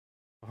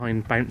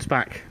behind Bounce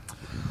Back?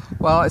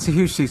 Well, it's a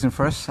huge season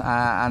for us,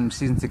 and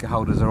season ticket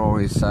holders are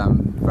always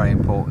very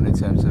important in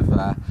terms of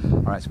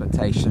our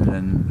expectation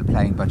and the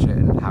playing budget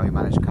and how we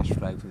manage cash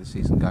flow for the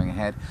season going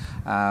ahead.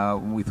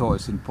 We thought it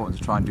was important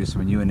to try and do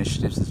some new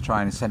initiatives to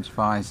try and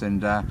incentivise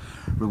and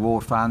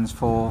reward fans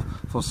for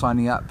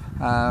signing up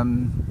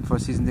for a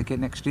season ticket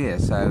next year.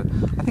 So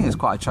I think it's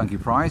quite a chunky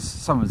prize.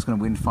 Someone's going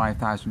to win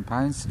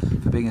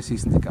 £5,000 for being a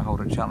season ticket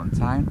holder at Cheltenham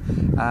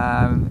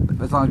Town.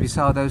 But as long as we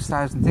sell those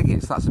 1,000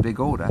 tickets, that's a big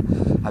order,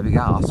 a big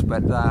ask.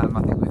 But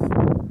I think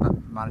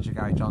with manager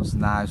Gary Johnson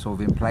now sort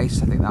of in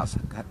place, I think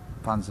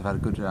fans have had a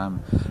good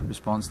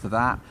response to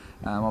that.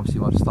 Obviously,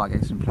 we want to start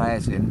getting some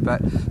players in,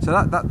 but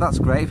so that's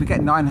great. If we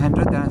get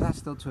 900, then that's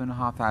still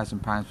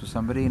 £2,500 for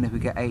somebody, and if we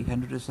get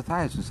 800, it's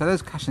 1,000. So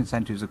those cash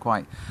incentives are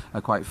quite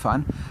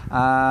fun.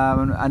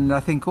 And I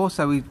think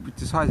also we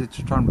decided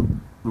to try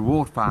and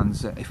reward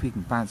fans if we can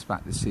bounce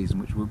back this season,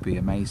 which would be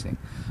amazing,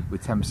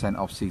 with 10%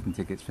 off season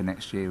tickets for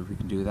next year if we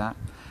can do that.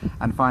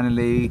 And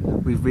finally,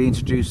 we've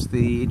reintroduced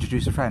the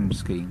Introduce a Friend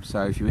scheme.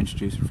 So if you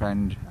introduce a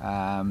friend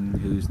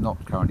who's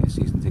not currently a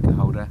season ticket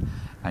holder,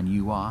 and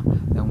you are,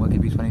 then we'll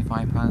give you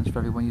 £25 for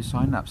everyone you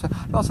sign up. So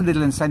lots of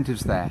little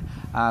incentives there,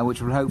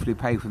 which will hopefully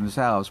pay for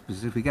themselves,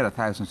 because if we get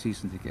 1,000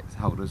 season ticket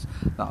holders,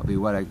 that'll be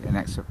well in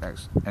excess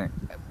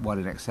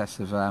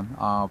of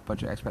our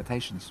budget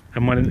expectations.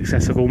 And well in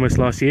excess of almost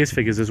last year's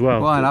figures as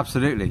well. Well,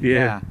 absolutely,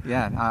 yeah.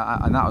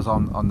 And that was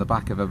on the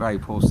back of a very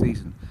poor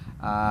season.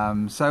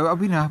 So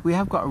we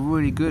have got a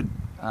really good,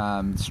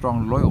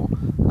 strong, loyal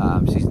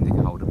season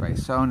ticket holder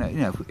base. So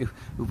if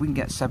we can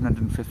get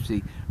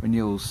 750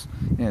 renewals,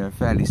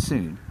 fairly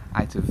soon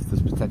out of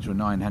the potential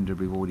 900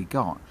 we've already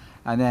got,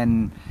 and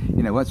then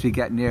once we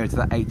get nearer to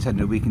that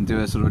 800, we can do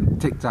a sort of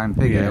tick down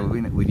figure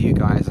with you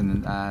guys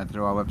and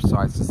through our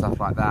websites and stuff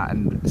like that,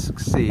 and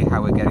see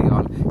how we're getting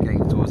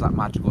towards that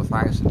magical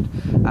 1,000.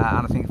 And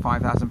I think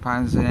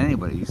 £5,000 in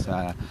anybody's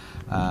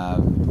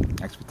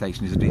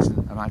expectation is a decent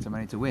amount of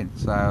money to win.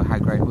 So how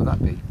great will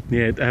that be?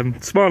 Yeah,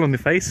 smile on the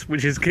face,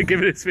 which is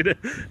given it's been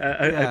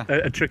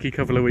a tricky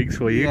couple of weeks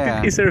for you.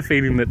 Yeah. Is there a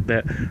feeling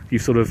that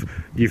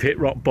you've hit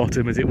rock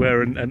bottom, as it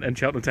were, and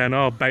Cheltenham Town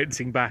are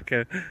bouncing back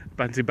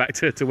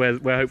to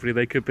where hopefully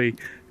they could be?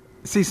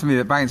 It seems to me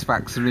that bounce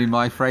back's really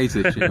my phrase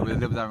this year, with the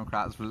Liberal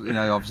Democrats,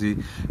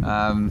 obviously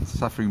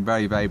suffering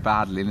very, very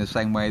badly in the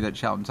same way that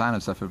Cheltenham Town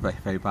have suffered very,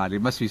 very badly.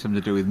 It must be something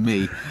to do with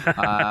me.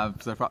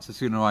 So perhaps the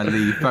sooner I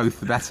leave, both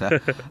the better.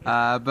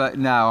 But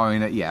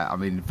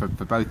no, for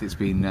both it's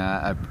been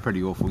a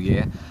pretty awful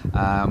year.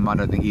 I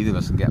don't think either of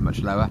us can get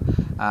much lower.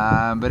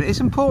 But it's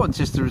important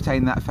just to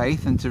retain that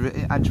faith and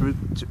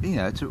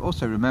to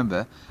also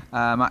remember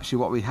actually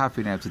what we have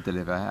been able to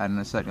deliver,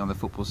 and certainly on the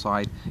football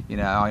side,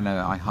 I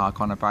know I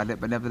hark on about it,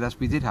 but nevertheless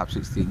we did have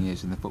 16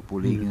 years in the Football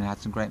League and had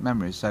some great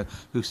memories. So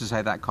who's to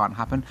say that can't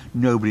happen?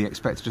 Nobody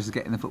expected us to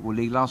get in the Football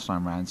League last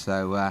time round,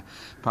 so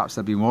perhaps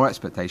there'll be more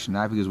expectation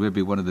now, because we'll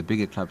be one of the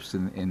bigger clubs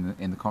in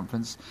the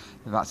conference.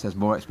 That says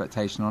more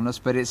expectation on us,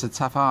 but it's a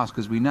tough ask,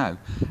 as we know,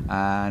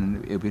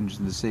 and it'll be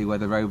interesting to see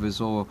whether Rovers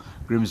or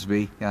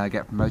Grimsby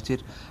get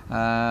promoted.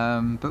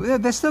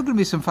 But there's still going to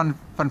be some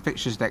fun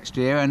fixtures next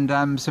year,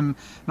 and some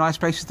nice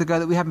places to go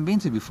that we haven't been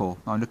to before.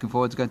 I'm looking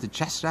forward to going to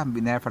Chester. I haven't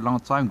been there for a long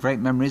time. Great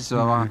memories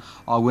of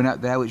our win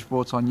up there, which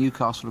brought on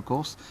Newcastle, of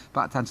course.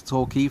 Back down to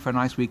Torquay for a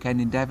nice weekend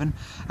in Devon,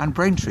 and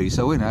Braintree.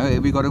 So we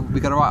got a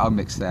right old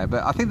mix there.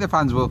 But I think the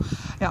fans will.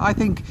 I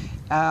think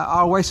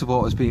our away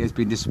support has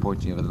been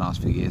disappointing over the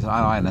last few years.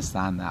 I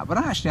understand that, but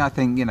actually I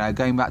think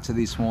going back to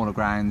these smaller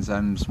grounds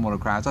and smaller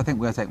crowds, I think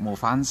we'll take more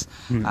fans.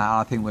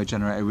 I think we'll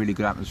generate a really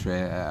good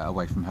atmosphere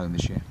away from home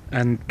this year.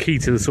 And key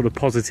to the sort of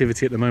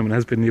positivity at the moment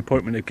has been the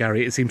appointment of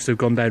Gary. It seems to have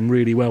gone down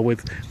really well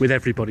with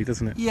everybody,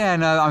 doesn't it? Yeah,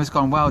 no, it's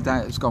gone well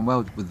down. It's gone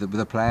well with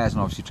the players,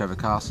 and obviously Trevor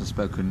Carson's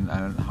spoken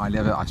highly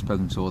of it. I've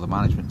spoken to all the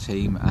management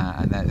team,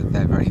 and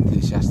they're very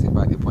enthusiastic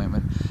about the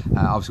appointment.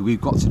 Obviously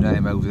we've got to know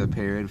him over the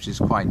period, which is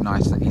quite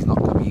nice that he's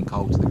not coming in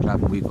cold to the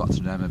club, and we've got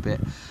to know him a bit.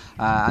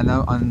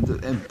 And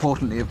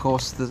importantly, of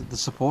course, the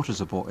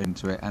supporters are bought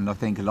into it, and I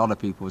think a lot of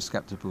people were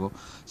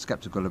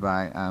sceptical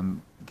about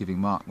giving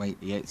Mark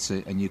Yates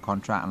a new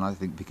contract, and I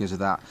think because of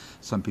that,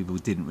 some people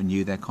didn't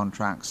renew their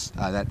contracts,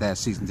 their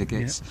season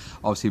tickets. Yeah.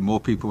 Obviously, more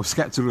people were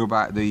sceptical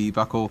about the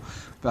Buckle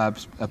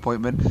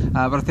appointment,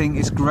 but I think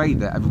it's great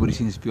that everybody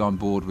seems to be on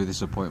board with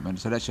this appointment.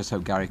 So let's just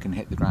hope Gary can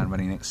hit the ground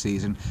running next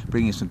season,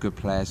 bring in some good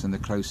players in the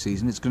close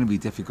season. It's going to be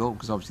difficult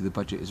because obviously the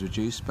budget is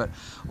reduced, but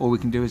all we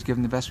can do is give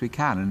them the best we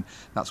can, and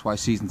that's why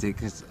season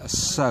tickets are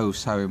so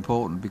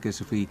important, because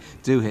if we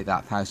do hit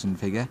that 1,000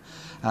 figure,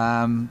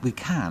 we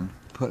can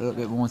put a little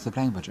bit more into the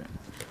playing budget.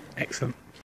 Excellent.